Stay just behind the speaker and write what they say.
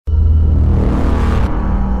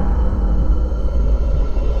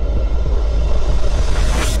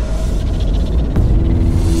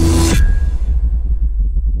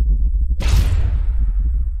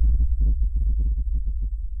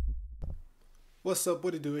What's up,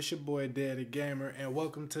 what it do? It's your boy Daddy Gamer, and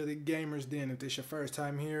welcome to the Gamers Den. If this is your first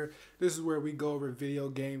time here, this is where we go over video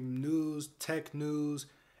game news, tech news,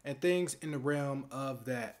 and things in the realm of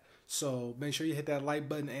that. So make sure you hit that like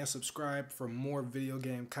button and subscribe for more video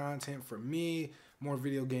game content from me, more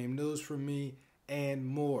video game news from me, and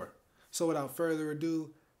more. So without further ado,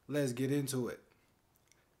 let's get into it.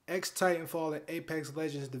 Titanfall and Apex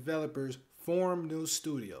Legends developers form new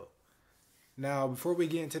studio. Now, before we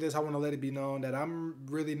get into this, I want to let it be known that I'm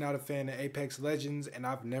really not a fan of Apex Legends and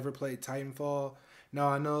I've never played Titanfall. Now,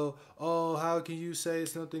 I know, oh, how can you say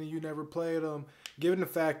something you never played them? Given the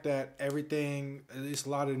fact that everything, at least a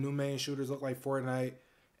lot of the new main shooters look like Fortnite,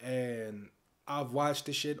 and I've watched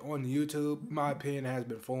the shit on YouTube, my opinion has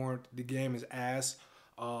been formed. The game is ass.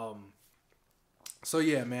 So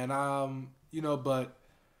yeah, man, but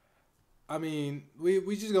I mean,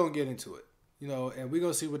 we just gonna get into it. And we're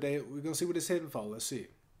gonna see what it's hitting for. Let's see.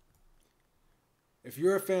 If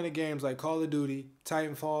you're a fan of games like Call of Duty,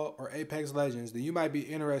 Titanfall, or Apex Legends, then you might be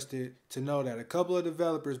interested to know that a couple of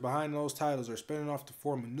developers behind those titles are spinning off to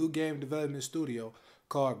form a new game development studio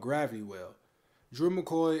called Gravity Well. Drew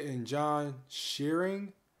McCoy and John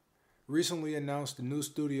Shearing recently announced the new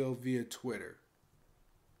studio via Twitter.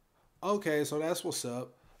 Okay, so that's what's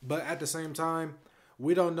up. But at the same time,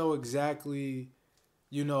 we don't know exactly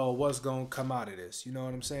what's going to come out of this. You know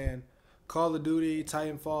what I'm saying? Call of Duty,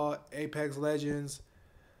 Titanfall, Apex Legends,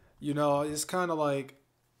 it's kind of like,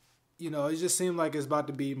 it just seemed like it's about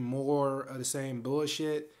to be more of the same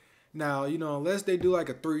bullshit. Now, unless they do like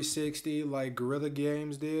a 360 like Guerrilla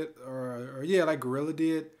Games did, or yeah, like Guerrilla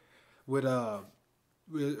did with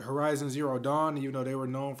Horizon Zero Dawn, they were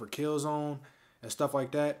known for Killzone and stuff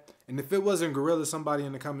like that. And if it wasn't Guerrilla, somebody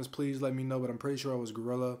in the comments, please let me know, but I'm pretty sure it was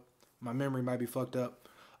Guerrilla. My memory might be fucked up.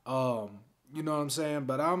 You know what I'm saying?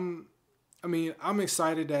 But I'm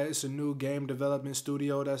excited that it's a new game development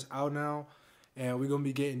studio that's out now, and we're gonna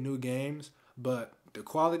be getting new games. But the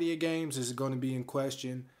quality of games is gonna be in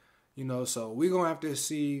question, So we're gonna have to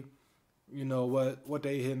see, what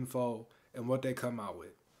they hitting for and what they come out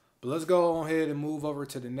with. But let's go on ahead and move over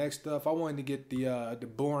to the next stuff. I wanted to get the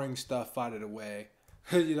boring stuff out of the way.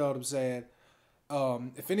 You know what I'm saying?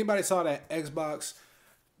 If anybody saw that Xbox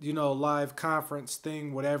live conference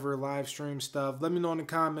thing, whatever, live stream stuff, let me know in the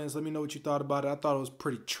comments. Let me know what you thought about it. I thought it was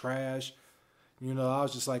pretty trash. I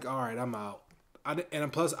was just like, all right, I'm out.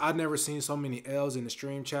 And plus, I've never seen so many L's in the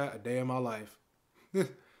stream chat a day in my life. But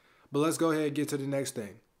let's go ahead and get to the next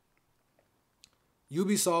thing.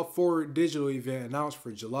 Ubisoft Forward Digital event announced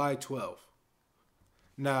for July 12th.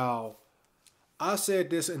 Now, I said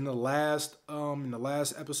this in the last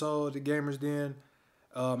episode of the Gamers Den.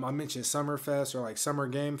 I mentioned Summerfest, or like Summer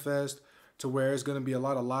Game Fest, to where it's going to be a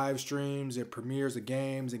lot of live streams and premieres of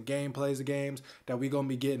games and gameplays of games that we're going to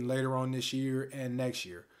be getting later on this year and next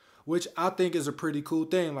year, which I think is a pretty cool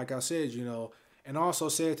thing, like I said, and also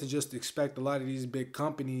said to just expect a lot of these big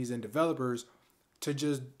companies and developers to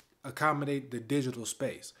just accommodate the digital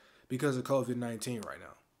space because of COVID-19 right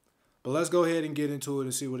now. But let's go ahead and get into it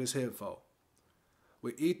and see what it's here for.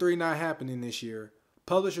 With E3 not happening this year,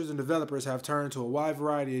 publishers and developers have turned to a wide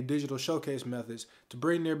variety of digital showcase methods to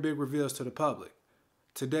bring their big reveals to the public.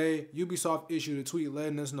 Today, Ubisoft issued a tweet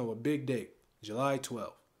letting us know a big date, July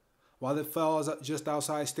 12th. While it falls just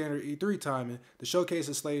outside standard E3 timing, the showcase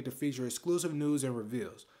is slated to feature exclusive news and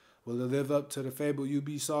reveals. Will it live up to the fabled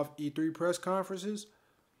Ubisoft E3 press conferences?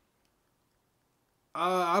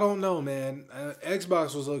 I don't know, man.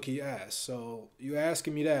 Xbox was low-key ass, so you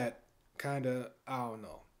asking me that, kinda, I don't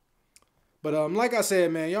know. But like I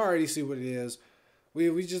said, man, y'all already see what it is.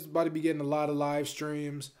 We just about to be getting a lot of live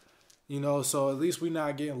streams, so at least we're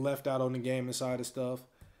not getting left out on the gaming side of stuff.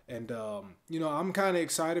 And, I'm kind of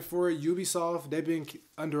excited for it. Ubisoft, they've been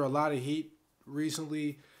under a lot of heat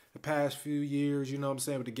recently, the past few years,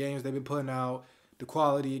 with the games they've been putting out, the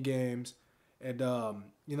quality of games. And,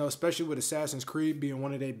 especially with Assassin's Creed being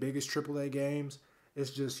one of their biggest AAA games, it's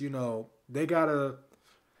just, they gotta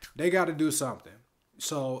do something.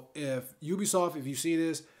 So if Ubisoft, if you see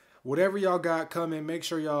this, whatever y'all got coming, make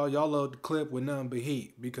sure y'all load the clip with nothing but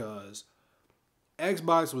heat, because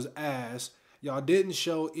Xbox was ass. Y'all didn't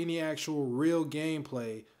show any actual real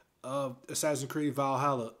gameplay of Assassin's Creed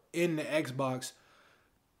Valhalla in the Xbox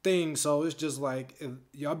thing. So it's just like,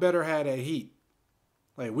 y'all better have that heat.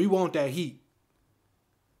 Like, we want that heat.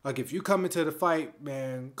 Like, if you come into the fight,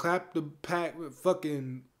 man, clap the pack with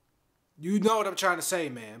fucking, you know what I'm trying to say,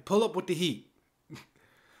 man. Pull up with the heat.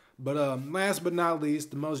 But last but not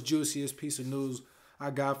least, the most juiciest piece of news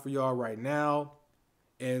I got for y'all right now,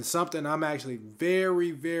 and something I'm actually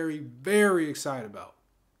very, very, very excited about.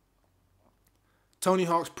 Tony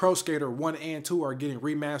Hawk's Pro Skater 1 and 2 are getting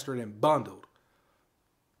remastered and bundled.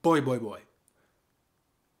 Boy, boy, boy.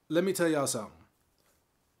 Let me tell y'all something.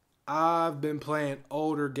 I've been playing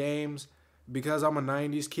older games because I'm a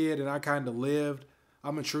 90s kid and I kind of lived.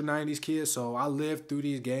 I'm a true 90s kid, so I lived through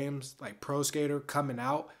these games like Pro Skater coming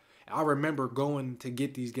out. I remember going to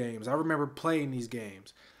get these games. I remember playing these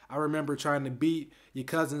games. I remember trying to beat your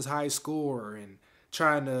cousin's high score and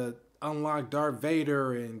trying to unlock Darth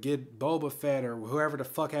Vader and get Boba Fett or whoever the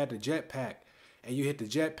fuck had the jetpack. And you hit the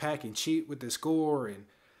jetpack and cheat with the score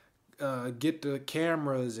and get the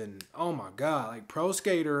cameras. And oh my god, like Pro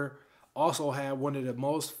Skater also had one of the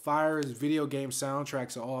most fires video game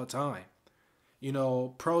soundtracks of all time. You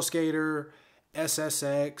know, Pro Skater,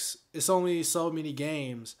 SSX, it's only so many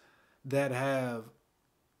games that have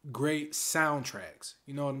great soundtracks.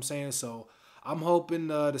 You know what I'm saying? So I'm hoping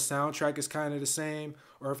the soundtrack is kind of the same,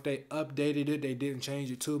 or if they updated it, they didn't change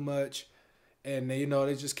it too much, and they,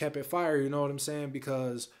 they just kept it fire. You know what I'm saying?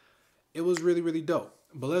 Because it was really, really dope.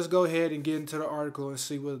 But let's go ahead and get into the article and let's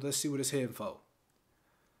see what it's heading for.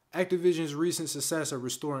 Activision's recent success of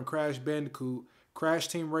restoring Crash Bandicoot, Crash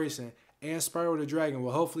Team Racing, and Spyro the Dragon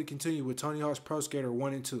will hopefully continue with Tony Hawk's Pro Skater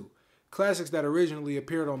 1 and 2. Classics that originally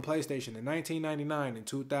appeared on PlayStation in 1999 and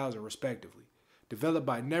 2000 respectively. Developed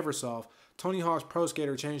by Neversoft, Tony Hawk's Pro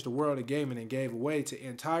Skater changed the world of gaming and gave way to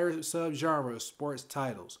entire subgenre of sports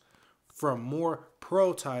titles. From more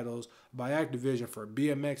pro titles by Activision for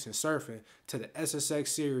BMX and surfing to the SSX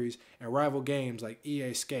series and rival games like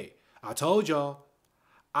EA Skate. I told y'all.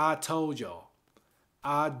 I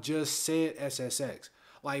just said SSX.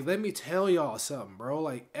 Like, let me tell y'all something, bro.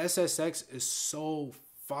 Like, SSX is so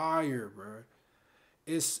fire, bro.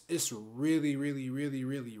 It's really, really, really,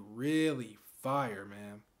 really, really fire,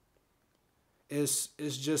 man. It's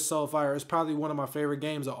just so fire. It's probably one of my favorite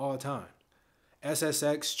games of all time.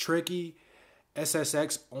 SSX Tricky,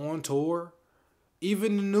 SSX On Tour,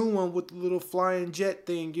 even the new one with the little flying jet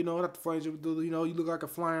thing, not the flying jet, you look like a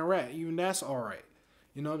flying rat. Even that's all right.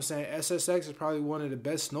 You know what I'm saying? SSX is probably one of the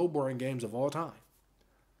best snowboarding games of all time.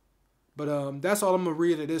 But that's all I'm going to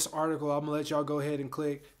read of this article. I'm going to let y'all go ahead and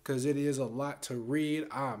click because it is a lot to read.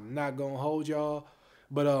 I'm not going to hold y'all.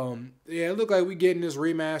 But yeah, it look like we getting this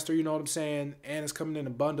remaster, you know what I'm saying? And it's coming in a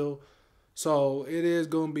bundle. So it is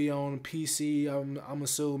going to be on PC, I'm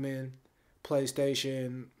assuming,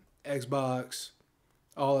 PlayStation, Xbox,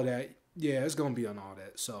 all of that. Yeah, it's going to be on all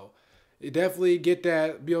that. So definitely get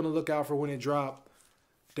that. Be on the lookout for when it drop.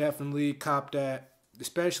 Definitely cop that,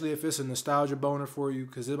 especially if it's a nostalgia boner for you,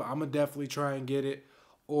 because I'm going to definitely try and get it,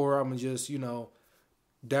 or I'm going to just,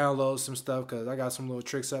 download some stuff, because I got some little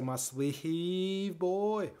tricks up my sleeve,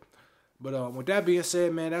 boy. But with that being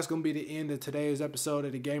said, man, that's going to be the end of today's episode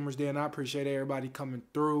of The Gamers Den. I appreciate everybody coming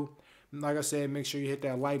through. Like I said, make sure you hit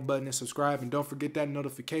that like button and subscribe, and don't forget that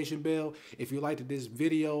notification bell if you liked this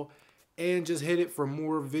video, and just hit it for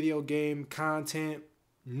more video game content,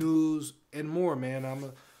 news, and more, man.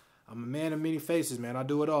 I'm a man of many faces, man. I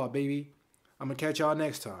do it all, baby. I'm going to catch y'all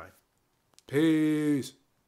next time. Peace.